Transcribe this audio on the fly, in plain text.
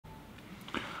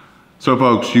So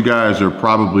folks, you guys are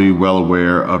probably well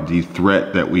aware of the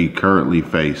threat that we currently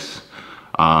face.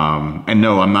 And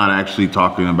no, I'm not actually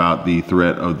talking about the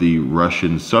threat of the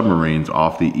Russian submarines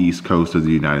off the east coast of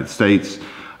the United States.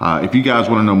 If you guys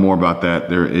want to know more about that,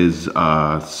 there is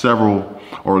several,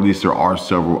 or at least there are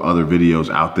several other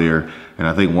videos out there. And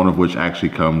I think one of which actually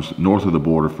comes north of the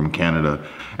border from Canada.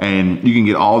 And you can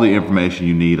get all the information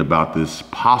you need about this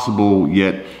possible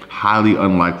yet highly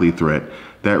unlikely threat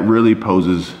that really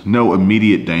poses no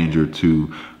immediate danger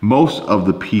to most of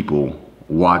the people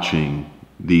watching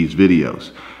these videos.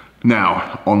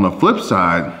 Now, on the flip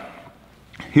side,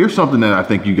 here's something that I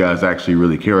think you guys actually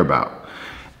really care about.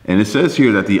 And it says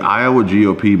here that the Iowa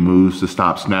GOP moves to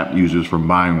stop SNAP users from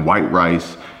buying white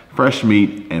rice, fresh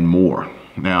meat, and more.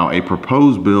 Now, a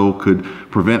proposed bill could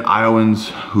prevent Iowans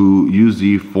who use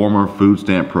the former food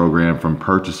stamp program from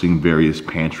purchasing various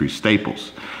pantry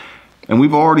staples. And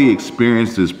we've already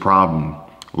experienced this problem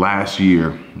last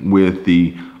year with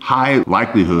the high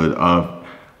likelihood of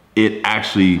it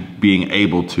actually being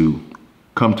able to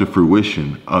come to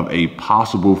fruition of a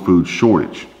possible food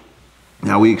shortage.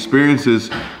 Now, we experienced this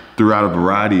throughout a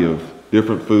variety of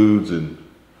different foods and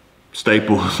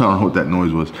staples. I don't know what that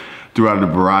noise was. Throughout a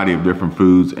variety of different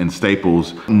foods and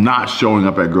staples not showing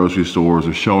up at grocery stores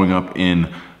or showing up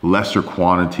in lesser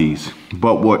quantities.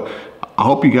 But what I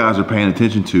hope you guys are paying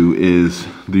attention to is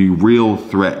the real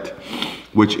threat,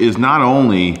 which is not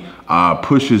only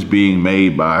pushes being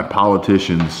made by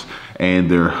politicians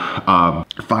and their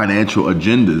financial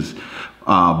agendas,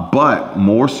 but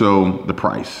more so the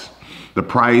price. The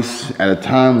price at a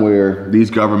time where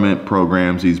these government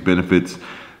programs, these benefits,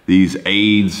 these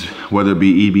aids, whether it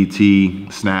be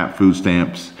EBT, SNAP, food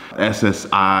stamps,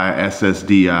 SSI,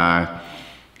 SSDI,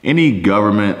 any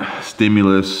government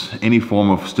stimulus, any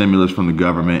form of stimulus from the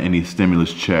government, any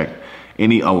stimulus check,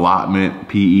 any allotment,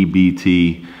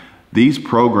 PEBT, these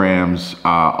programs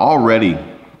are already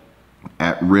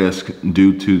at risk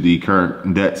due to the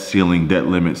current debt ceiling, debt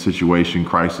limit situation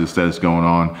crisis that is going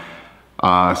on.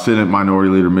 Senate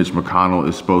Minority Leader Mitch McConnell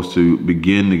is supposed to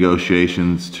begin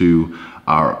negotiations to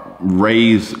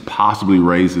possibly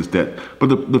raise this debt.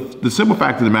 But the simple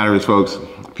fact of the matter is, folks,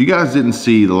 if you guys didn't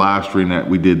see the live stream that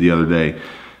we did the other day,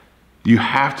 you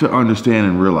have to understand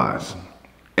and realize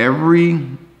every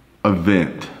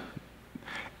event,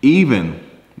 even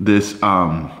this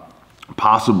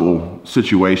possible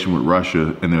situation with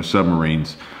Russia and their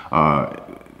submarines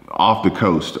off the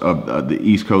coast of the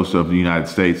east coast of the United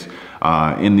States,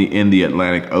 in the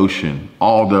Atlantic Ocean,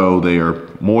 although they are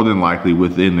more than likely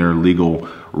within their legal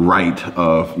right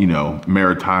of,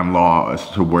 maritime law as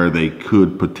to where they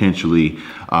could potentially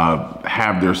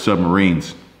have their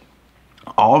submarines.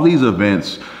 All these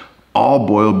events all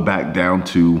boil back down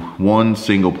to one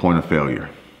single point of failure.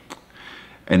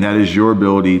 And that is your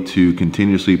ability to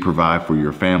continuously provide for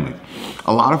your family.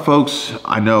 A lot of folks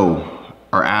I know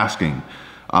are asking,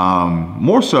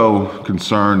 more so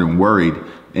concerned and worried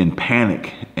and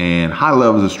panic and high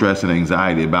levels of stress and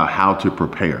anxiety about how to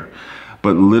prepare.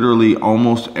 But literally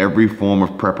almost every form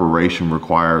of preparation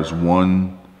requires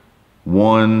one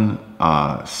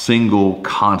single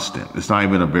constant. It's not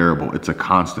even a variable, it's a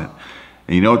constant.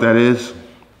 And you know what that is?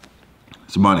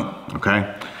 It's money,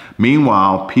 okay?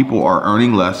 Meanwhile, people are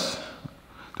earning less,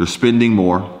 they're spending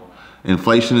more,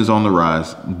 inflation is on the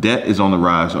rise, debt is on the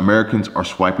rise, Americans are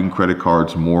swiping credit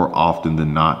cards more often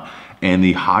than not, and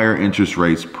the higher interest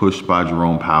rates pushed by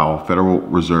Jerome Powell, Federal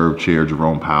Reserve Chair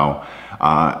Jerome Powell,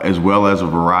 as well as a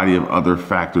variety of other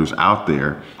factors out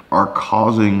there, are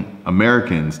causing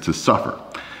Americans to suffer.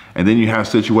 And then you have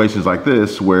situations like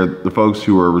this where the folks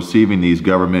who are receiving these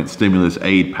government stimulus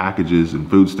aid packages and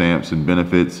food stamps and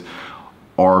benefits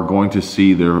are going to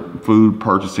see their food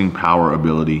purchasing power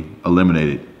ability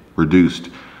eliminated, reduced,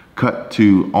 cut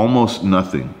to almost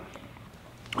nothing.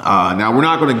 Now, we're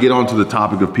not going to get onto the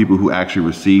topic of people who actually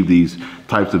receive these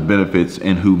types of benefits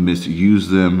and who misuse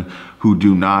them, who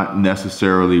do not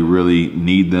necessarily really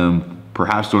need them,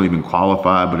 perhaps don't even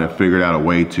qualify, but have figured out a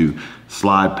way to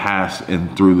slide past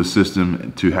and through the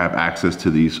system to have access to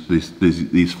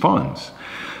these funds.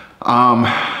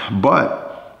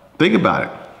 But think about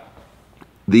it.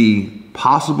 The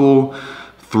possible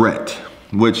threat,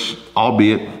 which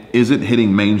albeit isn't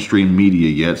hitting mainstream media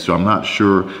yet, so I'm not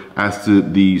sure as to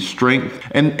the strength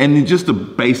and just the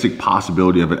basic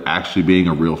possibility of it actually being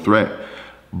a real threat.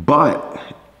 But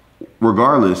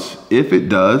regardless, if it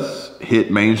does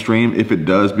hit mainstream, if it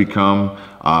does become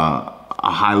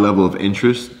a high level of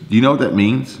interest, do you know what that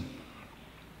means?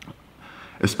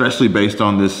 Especially based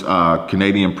on this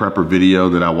Canadian prepper video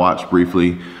that I watched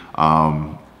briefly.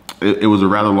 it was a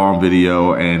rather long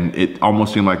video, and it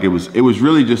almost seemed like it was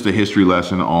really just a history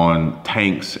lesson on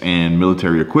tanks and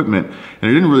military equipment,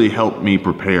 and it didn't really help me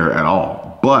prepare at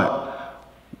all. But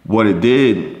what it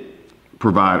did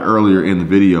provide earlier in the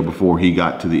video before he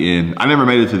got to the end, I never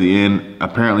made it to the end.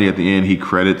 Apparently at the end he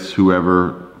credits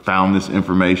whoever found this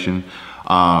information,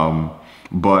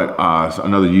 but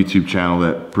another YouTube channel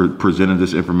that presented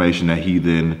this information that he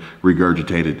then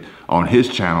regurgitated on his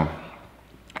channel.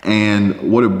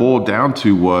 And what it boiled down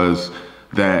to was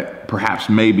that perhaps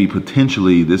maybe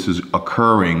potentially this is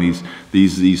occurring,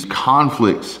 these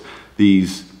conflicts,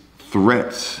 these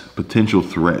threats, potential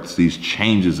threats, these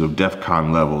changes of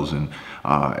DEFCON levels and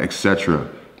etc.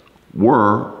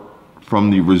 were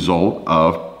from the result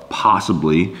of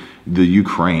possibly the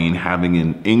Ukraine having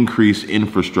an increased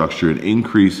infrastructure, an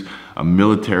increased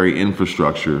military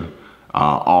infrastructure,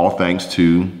 all thanks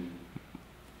to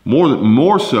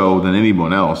more so than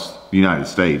anyone else, the United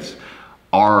States,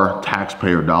 our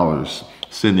taxpayer dollars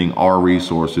sending our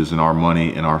resources and our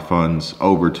money and our funds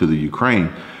over to the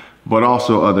Ukraine, but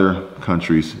also other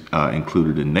countries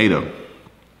included in NATO.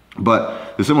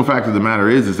 But the simple fact of the matter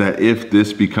is that if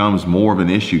this becomes more of an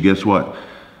issue, guess what?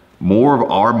 More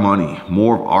of our money,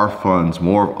 more of our funds,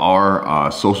 more of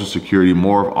our Social Security,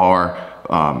 more of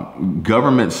our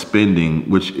government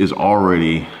spending, which is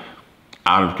already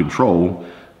out of control,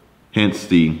 hence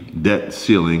the debt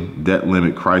ceiling, debt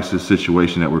limit crisis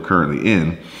situation that we're currently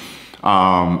in,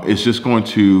 it's just going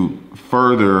to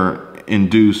further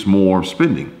induce more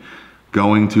spending,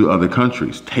 going to other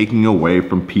countries, taking away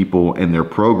from people and their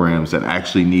programs that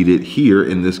actually need it here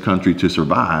in this country to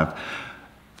survive,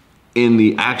 in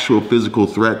the actual physical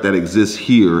threat that exists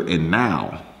here and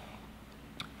now,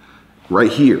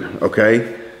 right here,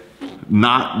 okay?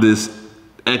 Not this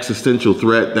existential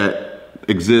threat that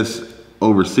exists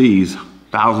overseas,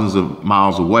 thousands of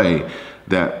miles away,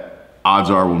 that odds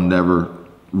are will never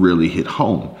really hit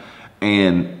home.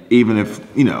 And even if,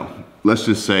 you know, let's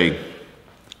just say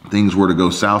things were to go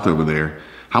south over there,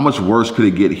 how much worse could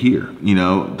it get here? You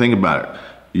know, think about it.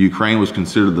 Ukraine was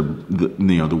considered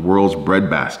the world's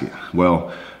breadbasket.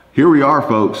 Well, here we are,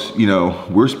 folks. You know,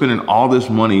 we're spending all this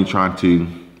money trying to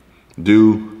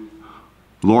do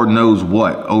Lord knows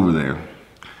what over there,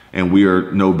 and we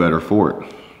are no better for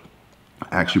it.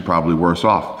 Actually, probably worse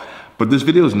off. But this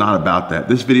video is not about that.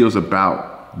 This video is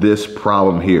about this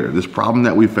problem here, this problem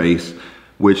that we face,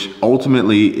 which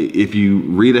ultimately, if you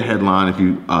read a headline, if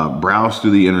you browse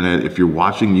through the internet, if you're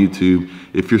watching YouTube,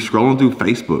 if you're scrolling through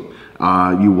Facebook,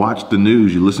 you watch the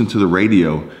news, you listen to the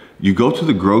radio, you go to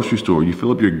the grocery store, you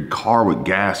fill up your car with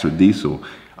gas or diesel,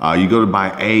 you go to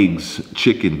buy eggs,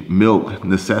 chicken, milk,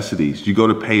 necessities, you go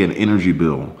to pay an energy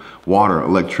bill, water,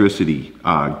 electricity,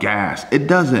 gas. It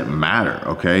doesn't matter,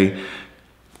 okay?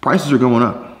 Prices are going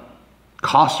up,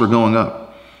 costs are going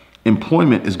up,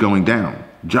 employment is going down,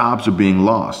 jobs are being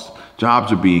lost,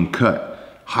 jobs are being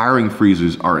cut, hiring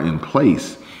freezes are in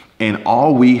place. And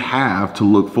all we have to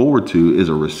look forward to is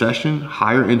a recession,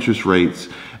 higher interest rates,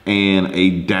 and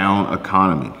a down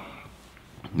economy.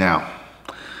 Now,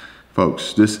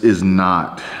 folks, this is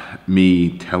not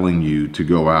me telling you to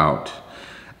go out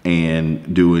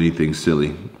and do anything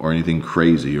silly or anything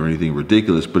crazy or anything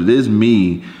ridiculous, but it is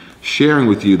me sharing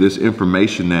with you this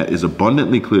information that is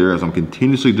abundantly clear as I'm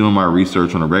continuously doing my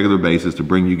research on a regular basis to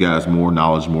bring you guys more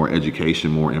knowledge, more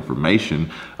education, more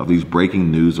information of these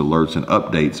breaking news alerts and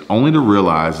updates, only to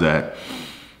realize that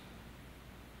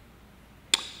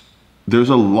there's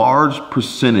a large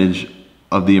percentage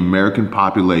of the American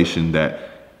population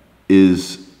that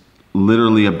is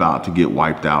literally about to get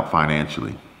wiped out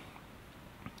financially.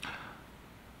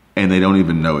 And they don't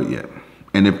even know it yet.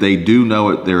 And if they do know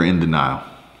it, they're in denial.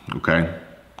 Okay,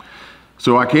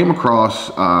 so I came across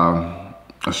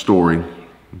a story.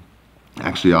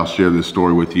 Actually, I'll share this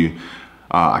story with you.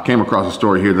 I came across a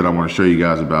story here that I want to show you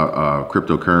guys about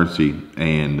cryptocurrency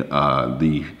and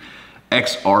the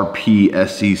XRP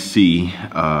SEC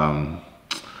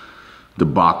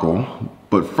debacle.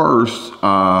 But first,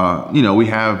 you know, we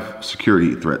have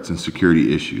security threats and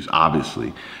security issues,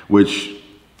 obviously, which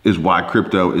is why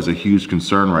crypto is a huge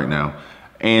concern right now.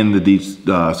 And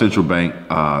the central bank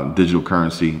digital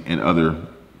currency and other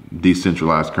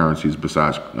decentralized currencies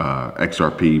besides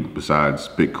XRP, besides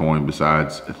Bitcoin,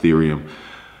 besides Ethereum.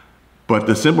 But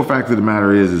the simple fact of the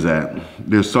matter is that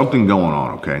there's something going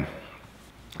on, okay?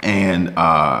 And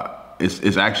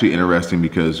it's actually interesting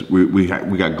because we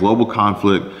got global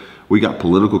conflict, we got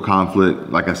political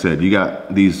conflict. Like I said, you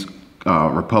got these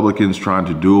Republicans trying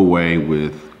to do away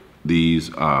with these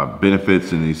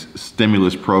benefits and these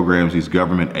stimulus programs, these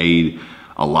government aid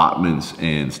allotments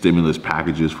and stimulus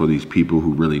packages for these people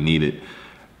who really need it.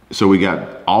 So we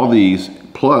got all these,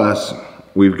 plus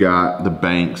we've got the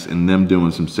banks and them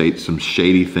doing some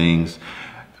shady things.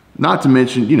 Not to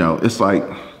mention, you know, it's like,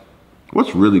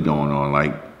 what's really going on?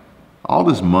 Like, all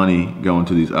this money going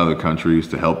to these other countries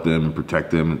to help them and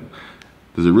protect them,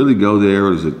 does it really go there,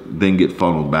 or does it then get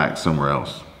funneled back somewhere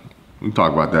else? We can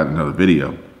talk about that in another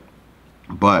video.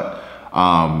 But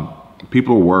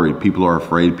people are worried, people are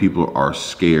afraid, people are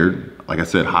scared. Like I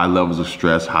said, high levels of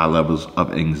stress, high levels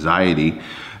of anxiety.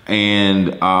 And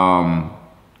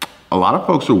a lot of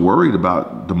folks are worried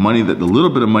about the little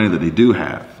bit of money that they do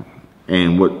have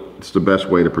and what's the best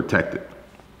way to protect it.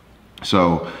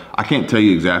 So I can't tell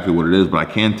you exactly what it is, but I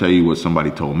can tell you what somebody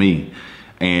told me.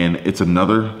 And it's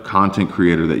another content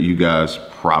creator that you guys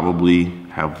probably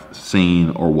have seen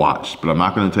or watched, but I'm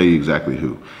not going to tell you exactly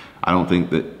who. I don't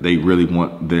think that they really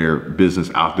want their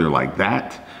business out there like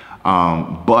that.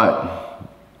 But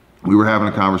we were having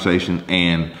a conversation,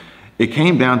 and it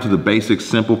came down to the basic,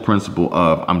 simple principle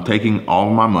of I'm taking all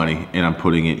of my money and I'm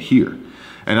putting it here.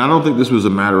 And I don't think this was a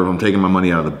matter of I'm taking my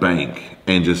money out of the bank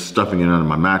and just stuffing it under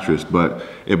my mattress, but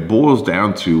it boils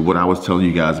down to what I was telling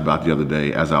you guys about the other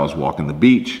day as I was walking the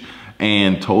beach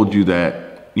and told you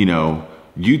that, you know,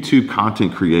 YouTube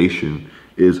content creation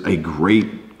is a great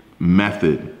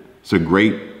method. It's a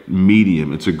great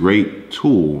medium. It's a great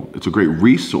tool. It's a great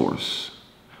resource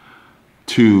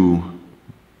to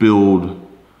build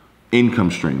income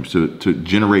streams, to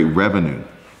generate revenue.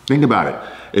 Think about it.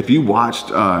 If you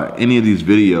watched any of these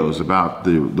videos about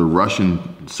the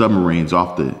Russian submarines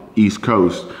off the East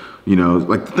Coast, you know,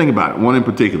 like, think about it. One in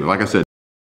particular, like I said,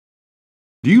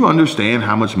 do you understand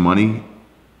how much money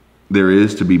there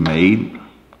is to be made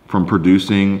from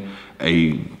producing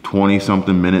a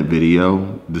 20-something minute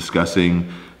video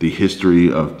discussing the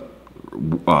history of,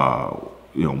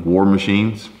 you know, war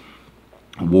machines,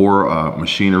 war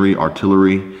machinery,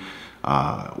 artillery,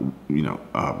 you know,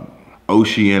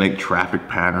 oceanic traffic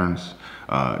patterns,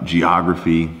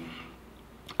 geography,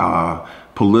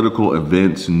 political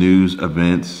events, news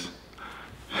events.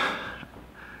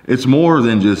 It's more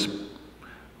than just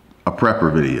a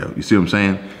prepper video. You see what I'm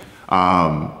saying?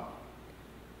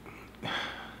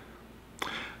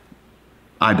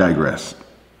 I digress.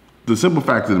 The simple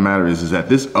fact of the matter is that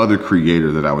this other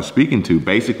creator that I was speaking to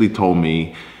basically told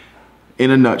me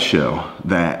in a nutshell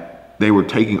that they were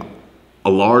taking a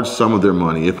large sum of their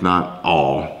money, if not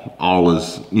all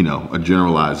is, you know, a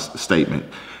generalized statement,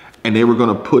 and they were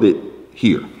going to put it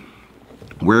here.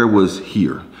 Where was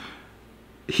here?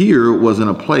 Here was in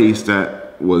a place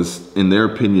that was, in their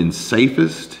opinion,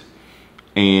 safest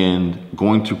and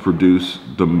going to produce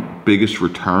the biggest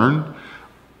return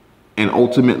and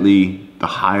ultimately the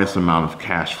highest amount of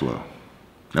cash flow.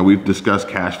 Now, we've discussed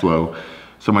cash flow.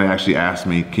 Somebody actually asked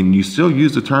me, can you still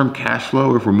use the term cash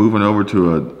flow if we're moving over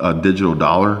to a digital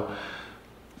dollar?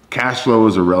 Cash flow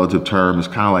is a relative term. It's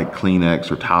kind of like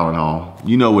Kleenex or Tylenol.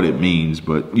 You know what it means,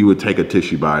 but you would take a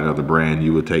tissue by another brand.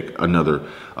 You would take another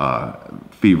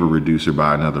fever reducer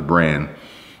by another brand.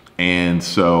 And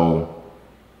so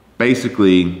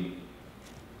basically,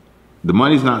 the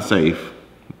money's not safe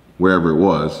wherever it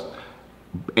was,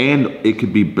 and it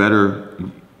could be better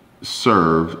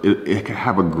served. It could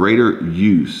have a greater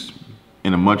use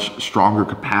in a much stronger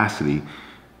capacity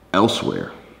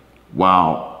elsewhere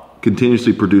while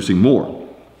continuously producing more.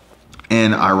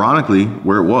 And ironically,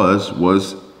 where it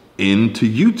was into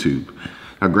YouTube.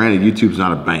 Now, granted, YouTube's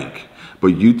not a bank,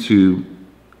 but YouTube,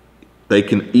 they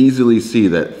can easily see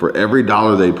that for every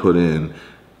dollar they put in,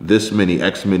 this many,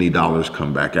 X many dollars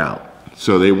come back out.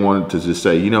 So they wanted to just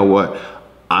say, you know what,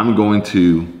 I'm going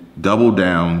to double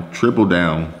down, triple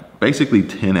down, basically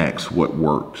 10x what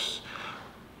works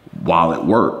while it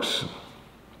works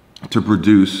to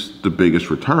produce the biggest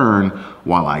return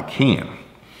while I can,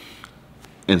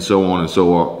 and so on and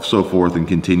so forth, and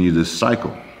continue this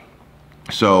cycle.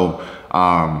 So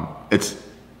it's,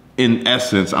 in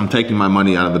essence, I'm taking my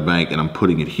money out of the bank and I'm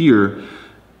putting it here.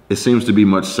 It seems to be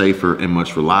much safer and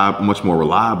much more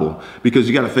reliable, because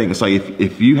you got to think, it's like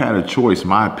if you had a choice,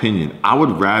 my opinion, I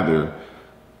would rather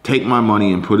take my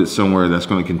money and put it somewhere that's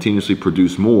going to continuously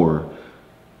produce more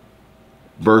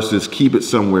versus keep it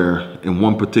somewhere in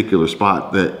one particular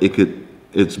spot that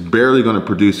it's barely going to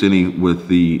produce any with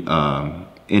the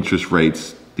interest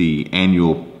rates, the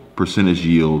annual percentage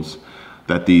yields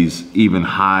that these even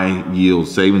high yield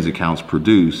savings accounts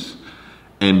produce,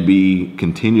 and be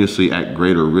continuously at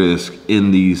greater risk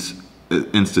in these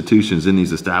institutions, in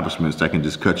these establishments that can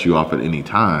just cut you off at any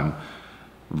time,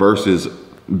 versus,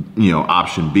 you know,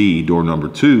 option B, door number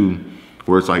 2,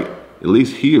 where it's like, at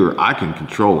least here I can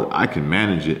control it, I can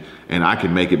manage it, and I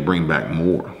can make it bring back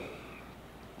more.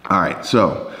 All right,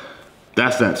 so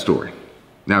that's that story.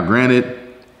 Now, granted,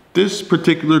 this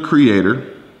particular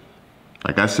creator,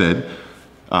 like I said,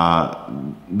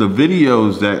 the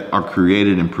videos that are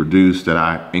created and produced that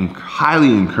I highly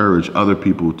encourage other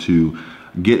people to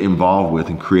get involved with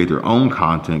and create their own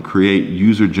content, create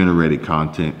user-generated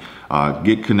content,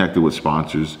 get connected with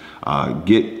sponsors,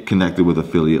 get connected with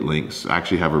affiliate links. I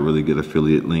actually have a really good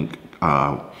affiliate link,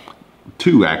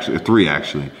 three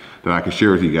actually, that I can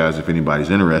share with you guys if anybody's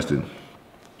interested.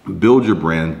 Build your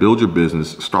brand, build your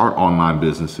business, start online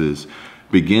businesses,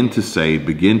 begin to save,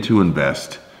 begin to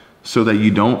invest, so that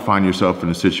you don't find yourself in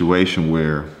a situation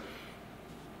where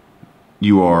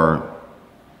you are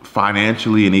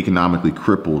financially and economically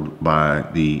crippled by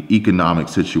the economic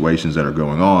situations that are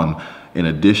going on, in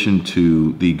addition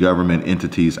to the government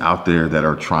entities out there that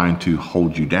are trying to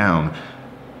hold you down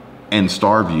and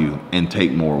starve you and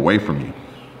take more away from you.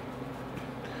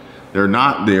 They're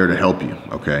not there to help you,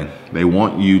 okay? They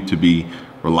want you to be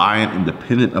reliant and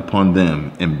dependent upon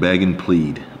them and beg and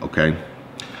plead, okay?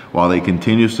 While they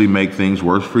continuously make things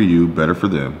worse for you, better for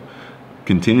them,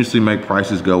 continuously make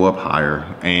prices go up higher,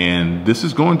 and this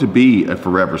is going to be a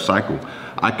forever cycle.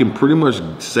 I can pretty much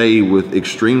say with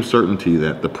extreme certainty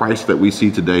that the price that we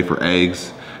see today for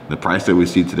eggs, the price that we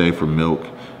see today for milk,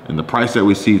 and the price that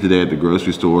we see today at the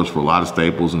grocery stores for a lot of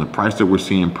staples, and the price that we're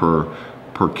seeing per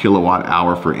kilowatt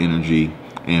hour for energy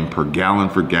and per gallon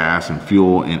for gas and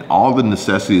fuel and all the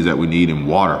necessities that we need in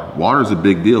water. Water is a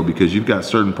big deal because you've got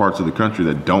certain parts of the country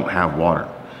that don't have water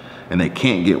and they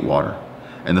can't get water.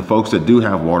 And the folks that do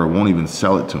have water won't even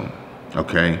sell it to them,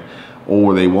 okay?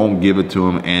 Or they won't give it to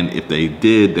them, and if they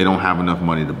did, they don't have enough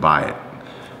money to buy it.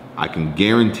 I can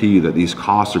guarantee you that these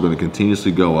costs are going to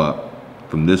continuously go up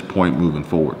from this point moving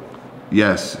forward.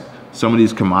 Yes, some of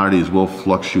these commodities will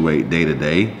fluctuate day to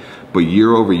day, but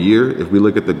year over year, if we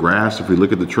look at the graphs, if we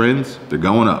look at the trends, they're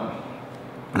going up.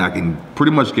 And I can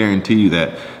pretty much guarantee you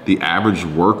that the average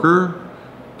worker,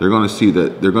 they're going to see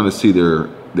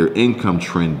their income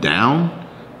trend down,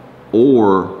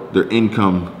 or their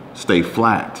income stay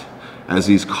flat. As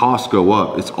these costs go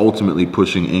up, it's ultimately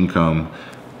pushing income,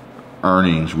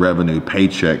 earnings, revenue,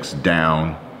 paychecks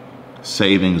down,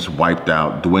 savings wiped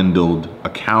out, dwindled,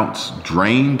 accounts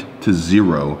drained to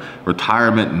zero,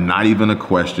 retirement not even a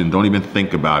question, don't even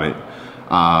think about it.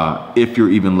 If you're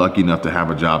even lucky enough to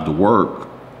have a job to work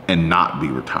and not be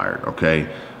retired, okay?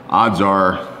 Odds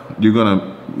are you're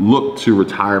gonna look to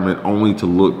retirement only to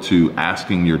look to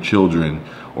asking your children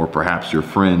or perhaps your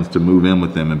friends to move in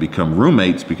with them and become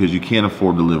roommates because you can't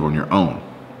afford to live on your own.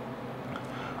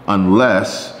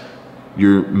 Unless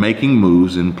you're making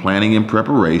moves and planning in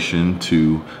preparation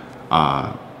to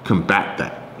combat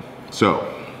that. So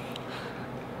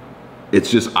it's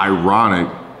just ironic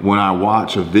when I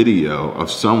watch a video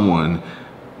of someone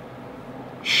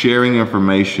sharing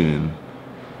information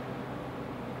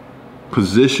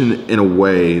positioned in a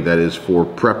way that is for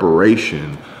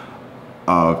preparation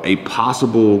of a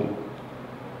possible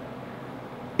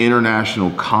international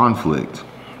conflict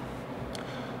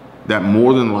that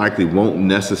more than likely won't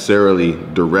necessarily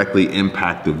directly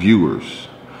impact the viewers,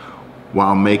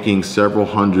 while making several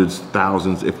hundreds,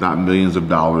 thousands, if not millions of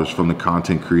dollars from the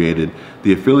content created,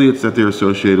 the affiliates that they're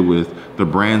associated with, the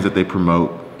brands that they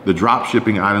promote, the drop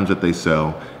shipping items that they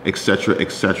sell, etc.,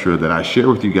 that I share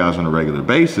with you guys on a regular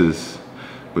basis.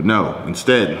 But no,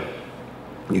 instead,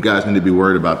 you guys need to be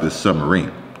worried about this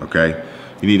submarine, okay?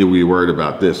 You need to be worried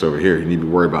about this over here. You need to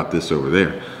be worried about this over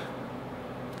there.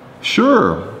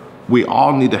 Sure, we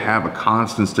all need to have a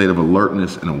constant state of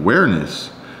alertness and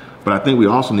awareness, but I think we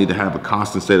also need to have a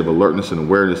constant state of alertness and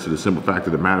awareness to the simple fact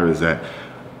of the matter is that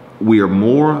we are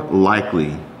more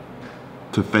likely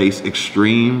to face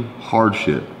extreme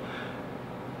hardship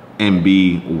and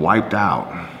be wiped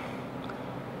out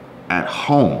at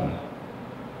home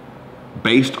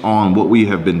based on what we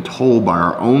have been told by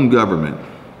our own government,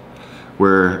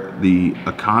 where the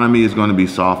economy is going to be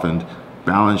softened,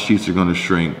 balance sheets are going to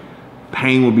shrink,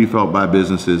 pain will be felt by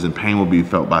businesses and pain will be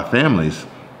felt by families,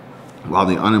 while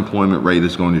the unemployment rate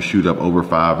is going to shoot up over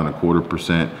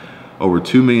 5.25%. Over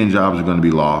 2 million jobs are going to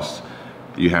be lost.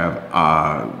 You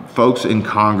have folks in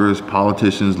Congress,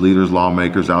 politicians, leaders,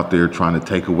 lawmakers out there trying to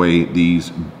take away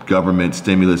these government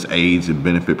stimulus aids and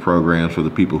benefit programs for the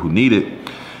people who need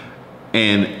it.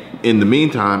 And in the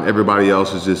meantime, everybody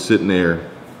else is just sitting there,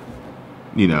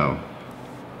 you know,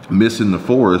 missing the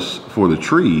forest for the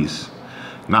trees,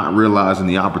 not realizing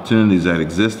the opportunities that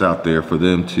exist out there for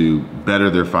them to better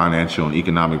their financial and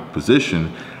economic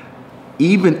position,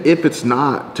 even if it's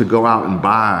not to go out and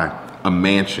buy a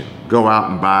mansion, go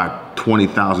out and buy a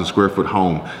 20,000 square foot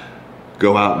home,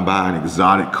 go out and buy an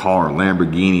exotic car,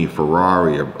 Lamborghini,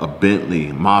 Ferrari, a Bentley,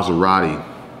 Maserati,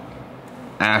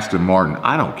 Aston Martin.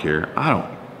 I don't care.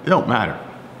 It don't matter.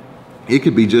 It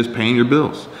could be just paying your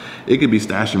bills. It could be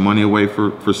stashing money away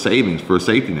for savings, for a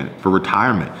safety net, for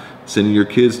retirement, sending your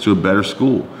kids to a better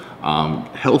school,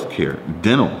 healthcare,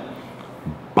 dental,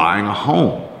 buying a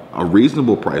home, a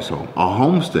reasonable price home, a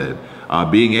homestead,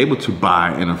 being able to buy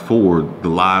and afford the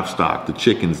livestock, the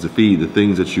chickens, the feed, the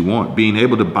things that you want, being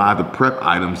able to buy the prep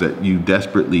items that you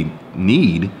desperately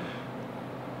need.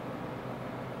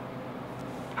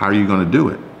 How are you going to do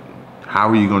it? How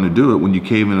are you going to do it when you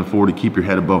can't even afford to keep your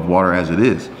head above water as it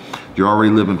is? You're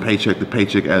already living paycheck to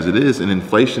paycheck as it is, and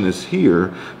inflation is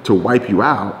here to wipe you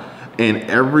out, and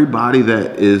everybody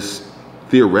that is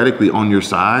theoretically on your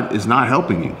side is not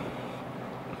helping you.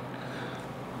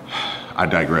 I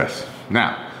digress.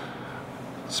 Now,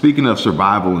 speaking of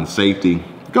survival and safety,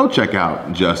 go check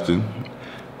out Justin.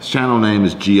 His channel name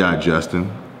is GI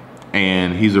Justin,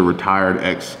 and he's a retired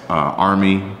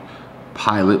ex-Army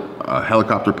pilot,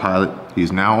 helicopter pilot.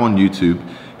 He's now on YouTube.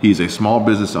 He's a small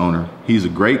business owner. He's a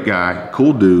great guy,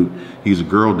 cool dude. He's a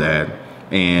girl dad.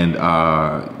 And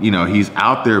you know, he's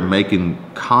out there making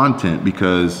content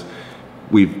because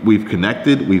we've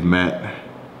connected, we've met,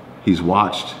 he's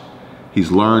watched,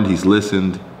 he's learned, he's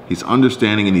listened, he's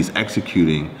understanding, and he's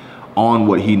executing on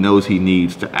what he knows he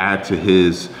needs to add to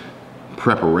his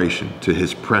preparation, to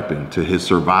his prepping, to his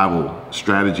survival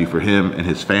strategy for him and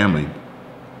his family.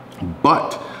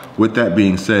 But with that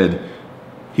being said,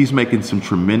 he's making some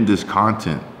tremendous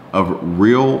content of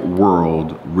real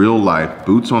world, real life,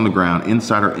 boots on the ground,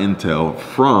 insider intel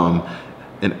from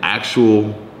an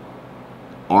actual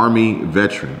Army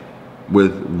veteran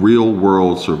with real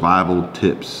world survival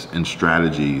tips and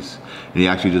strategies. And he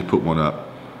actually just put one up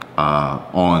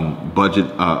on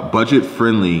budget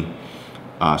friendly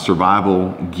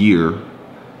survival gear,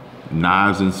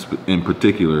 knives in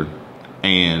particular,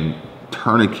 and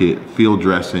tourniquet, field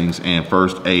dressings, and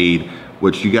first aid,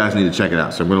 which you guys need to check it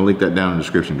out. So I'm going to link that down in the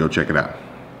description. Go check it out.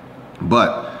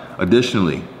 But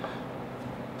additionally,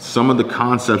 some of the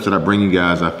concepts that I bring you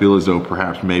guys, I feel as though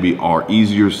perhaps maybe are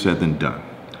easier said than done.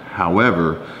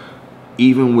 However,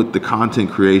 even with the content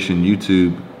creation,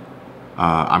 YouTube,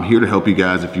 I'm here to help you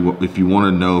guys. If you want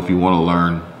to know, if you want to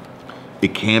learn,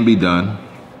 it can be done,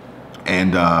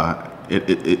 and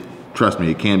trust me,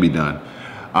 it can be done.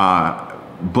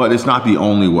 But it's not the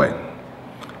only way.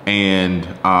 And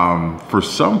for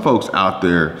some folks out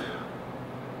there,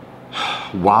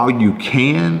 while you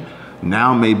can,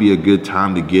 now may be a good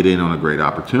time to get in on a great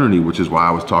opportunity, which is why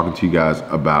I was talking to you guys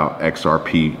about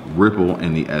XRP, Ripple,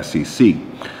 and the SEC.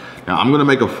 Now, I'm gonna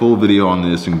make a full video on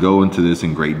this and go into this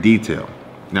in great detail.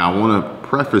 Now, I wanna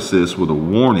preface this with a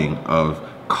warning of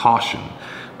caution,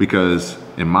 because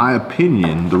in my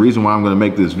opinion, the reason why I'm gonna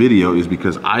make this video is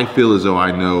because I feel as though I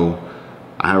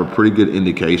have a pretty good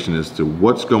indication as to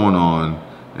what's going on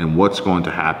and what's going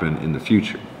to happen in the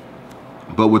future.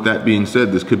 But with that being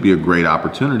said, this could be a great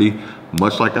opportunity,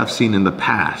 much like I've seen in the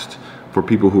past, for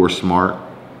people who are smart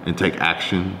and take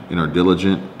action and are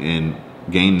diligent and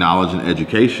gain knowledge and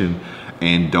education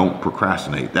and don't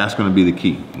procrastinate. That's going to be the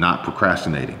key, not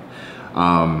procrastinating.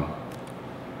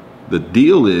 The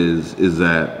deal is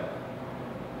that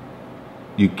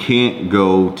you can't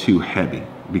go too heavy,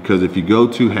 because if you go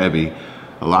too heavy,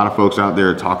 a lot of folks out there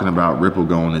are talking about Ripple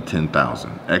going to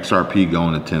 10,000, XRP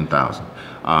going to 10,000,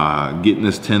 getting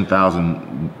this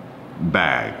 10,000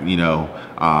 bag, you know.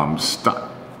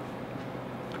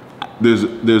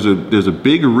 There's a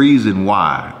big reason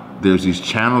why there's these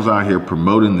channels out here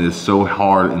promoting this so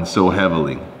hard and so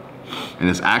heavily, and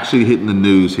it's actually hitting the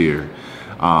news here.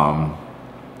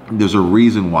 There's a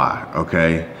reason why,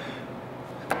 okay?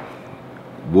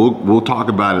 We'll talk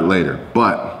about it later.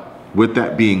 But with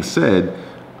that being said,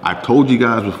 I've told you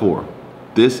guys before,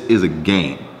 this is a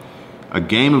game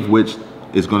of which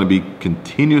is going to be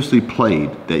continuously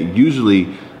played, that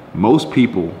usually most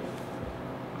people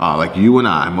like you and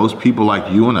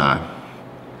I,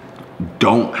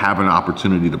 don't have an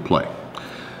opportunity to play.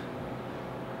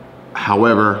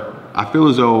 However, I feel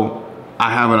as though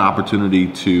I have an opportunity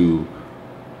to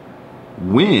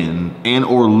win and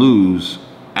or lose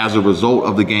as a result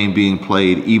of the game being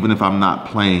played, even if I'm not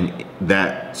playing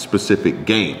that specific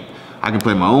game. I can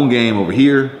play my own game over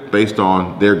here based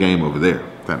on their game over there,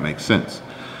 if that makes sense.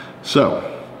 So,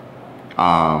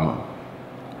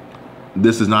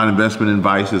 this is not investment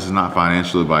advice, this is not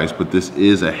financial advice, but this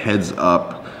is a heads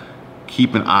up.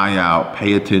 Keep an eye out,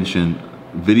 pay attention.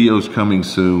 Videos coming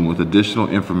soon with additional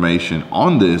information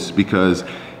on this, because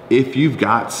if you've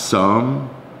got some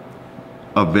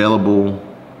available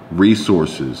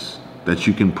resources that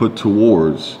you can put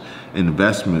towards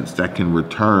investments that can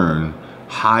return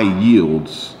high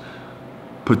yields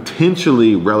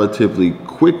potentially relatively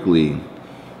quickly,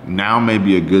 now may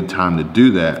be a good time to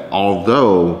do that.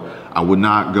 Although I would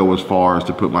not go as far as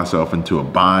to put myself into a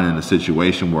bind in a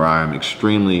situation where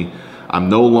I'm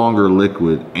no longer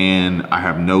liquid and I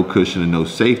have no cushion and no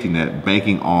safety net,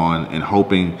 banking on and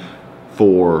hoping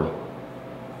for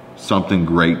something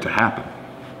great to happen.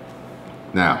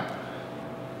 Now,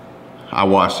 I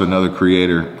watched another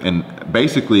creator, and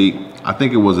basically I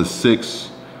think it was a $6,000,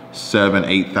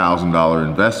 $7,000, $8,000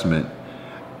 investment,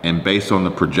 and based on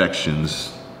the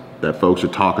projections that folks are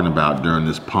talking about during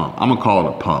this pump, I'm gonna call it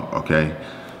a pump, okay?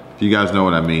 If you guys know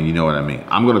what I mean, you know what I mean.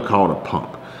 I'm gonna call it a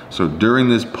pump. So during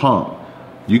this pump,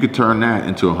 you could turn that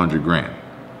into 100 grand.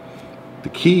 The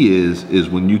key is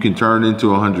when you can turn it into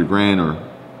 100 grand or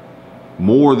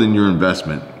more than your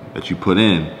investment that you put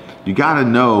in, you gotta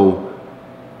know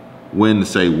when to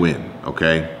say when,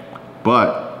 okay?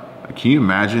 But can you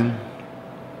imagine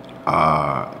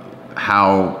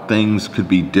how things could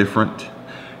be different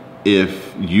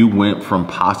if you went from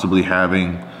possibly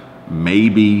having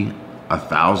maybe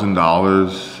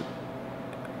 $1,000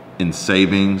 in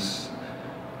savings,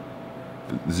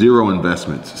 zero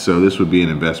investments? So this would be an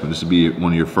investment. This would be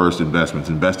one of your first investments,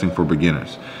 investing for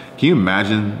beginners. Can you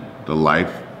imagine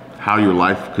how your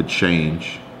life could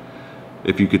change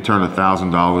if you could turn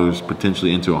 $1,000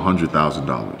 potentially into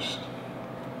 $100,000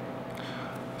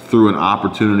 through an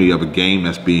opportunity of a game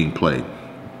that's being played?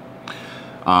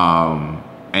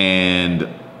 And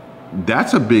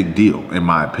that's a big deal, in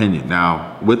my opinion.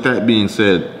 Now, with that being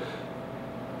said,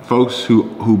 folks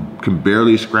who can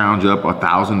barely scrounge up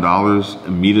 $1,000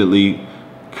 immediately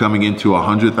coming into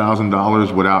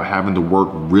 $100,000 without having to work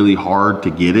really hard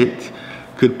to get it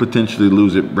could potentially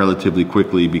lose it relatively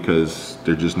quickly because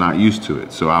they're just not used to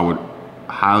it. So I would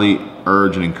highly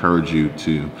urge and encourage you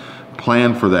to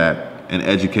plan for that and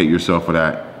educate yourself for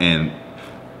that and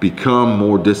become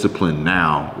more disciplined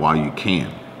now while you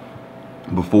can,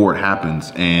 before it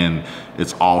happens and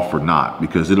it's all for naught,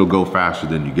 because it'll go faster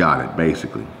than you got it,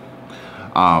 basically.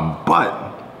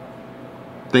 But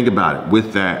think about it.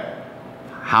 With that,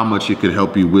 how much it could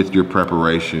help you with your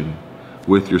preparation,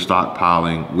 with your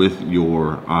stockpiling, with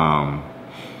your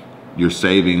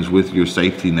savings, with your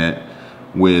safety net,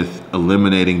 with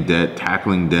eliminating debt,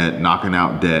 tackling debt, knocking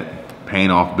out debt, paying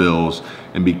off bills,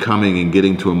 and becoming and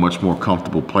getting to a much more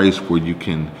comfortable place where you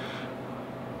can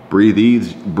breathe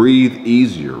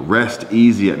easier, rest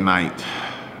easy at night,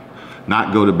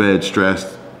 not go to bed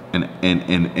stressed and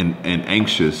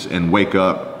anxious, and wake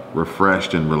up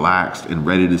refreshed and relaxed and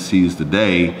ready to seize the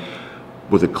day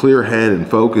with a clear head and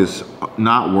focus,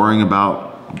 not worrying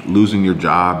about losing your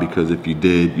job, because if you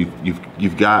did,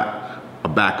 you've got a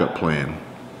backup plan,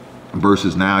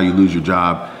 versus now you lose your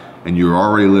job and you're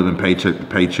already living paycheck to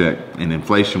paycheck and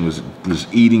inflation was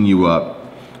eating you up,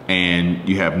 and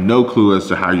you have no clue as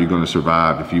to how you're going to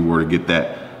survive if you were to get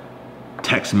that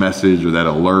text message or that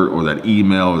alert or that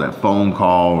email or that phone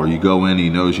call, or you go in and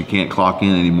you notice you can't clock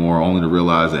in anymore, only to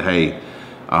realize that, hey,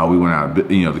 we went out of,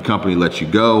 the company let you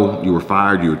go, you were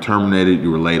fired, you were terminated, you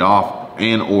were laid off,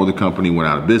 and or the company went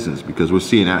out of business, because we're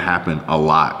seeing that happen a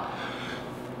lot.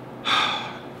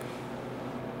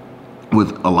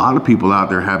 With a lot of people out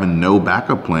there having no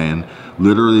backup plan,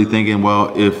 literally thinking,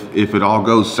 well, if it all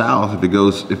goes south, if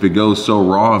it goes so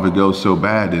wrong, if it goes so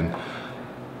bad, then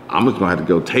I'm just gonna have to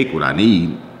go take what I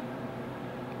need.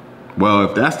 Well,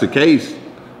 if that's the case,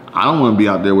 I don't want to be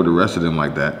out there with the rest of them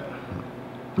like that.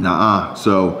 Nuh-uh.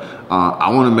 So I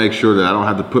want to make sure that I don't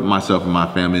have to put myself and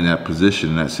my family in that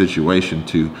position, in that situation,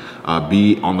 to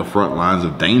be on the front lines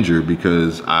of danger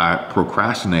because I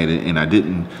procrastinated and I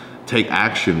didn't take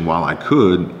action while I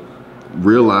could,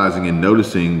 realizing and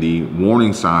noticing the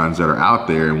warning signs that are out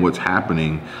there and what's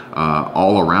happening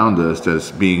all around us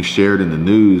that's being shared in the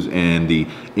news, and the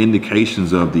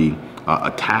indications of the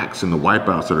attacks and the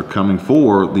wipeouts that are coming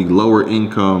for the lower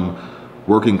income,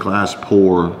 working class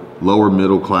poor, lower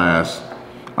middle class,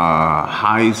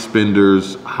 high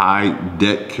spenders, high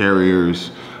debt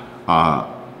carriers,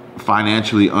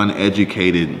 financially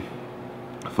uneducated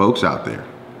folks out there.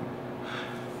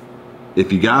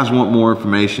 If you guys want more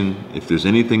information, if there's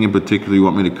anything in particular you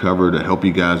want me to cover to help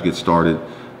you guys get started,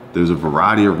 there's a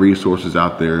variety of resources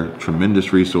out there,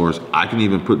 tremendous resource. I can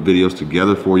even put videos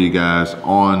together for you guys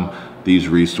on these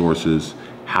resources,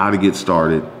 how to get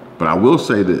started. But I will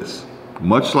say this,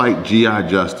 much like G.I.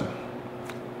 Justin,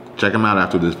 check him out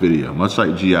after this video, much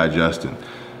like G.I. Justin,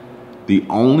 the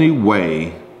only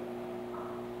way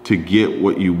to get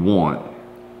what you want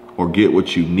or get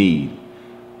what you need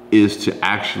is to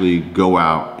actually go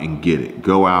out and get it.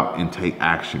 Go out and take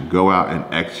action. Go out and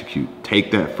execute.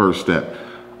 Take that first step.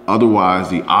 Otherwise,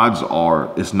 the odds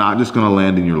are it's not just going to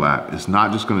land in your lap. It's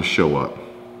not just going to show up.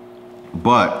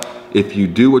 But if you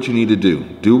do what you need to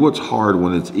do what's hard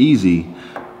when it's easy,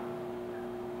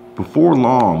 before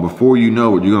long, before you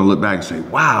know it, you're going to look back and say,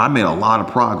 wow, I made a lot of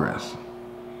progress.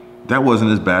 That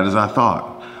wasn't as bad as I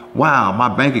thought. Wow, my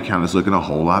bank account is looking a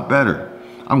whole lot better.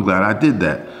 I'm glad I did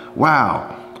that.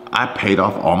 Wow, I paid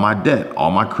off all my debt,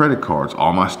 all my credit cards,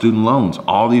 all my student loans,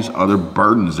 all these other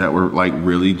burdens that were like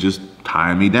really just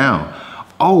tying me down.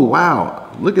 Oh, wow,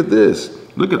 look at this.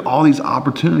 Look at all these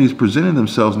opportunities presenting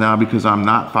themselves now because I'm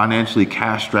not financially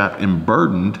cash strapped and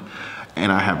burdened,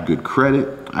 and I have good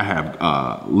credit. I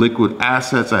have liquid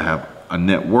assets. I have a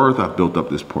net worth. I've built up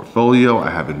this portfolio. I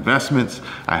have investments.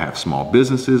 I have small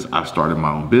businesses. I've started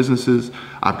my own businesses.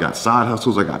 I've got side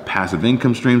hustles. I got passive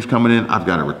income streams coming in. I've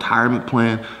got a retirement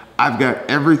plan. I've got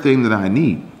everything that I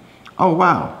need. Oh,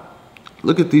 wow.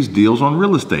 Look at these deals on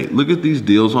real estate. Look at these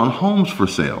deals on homes for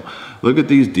sale. Look at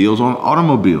these deals on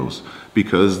automobiles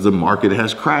because the market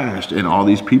has crashed and all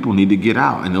these people need to get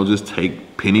out and they'll just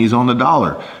take pennies on the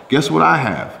dollar. Guess what I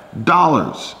have?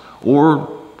 Dollars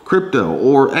or crypto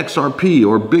or XRP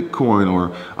or Bitcoin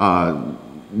or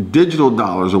digital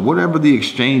dollars or whatever the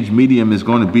exchange medium is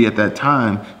going to be at that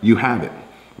time, you have it.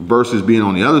 Versus being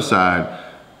on the other side,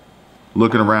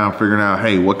 looking around, figuring out,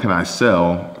 hey, what can I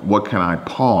sell? What can I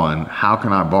pawn? How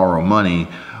can I borrow money?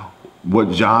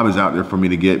 What job is out there for me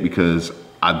to get because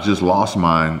I just lost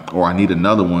mine or I need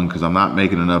another one because I'm not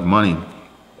making enough money?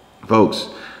 Folks,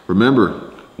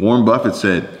 remember, Warren Buffett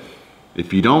said,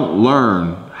 if you don't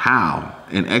learn how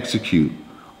and execute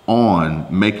on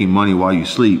making money while you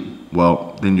sleep,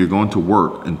 well, then you're going to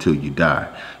work until you die.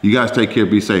 You guys take care,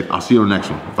 be safe. I'll see you on the next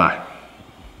one. Bye.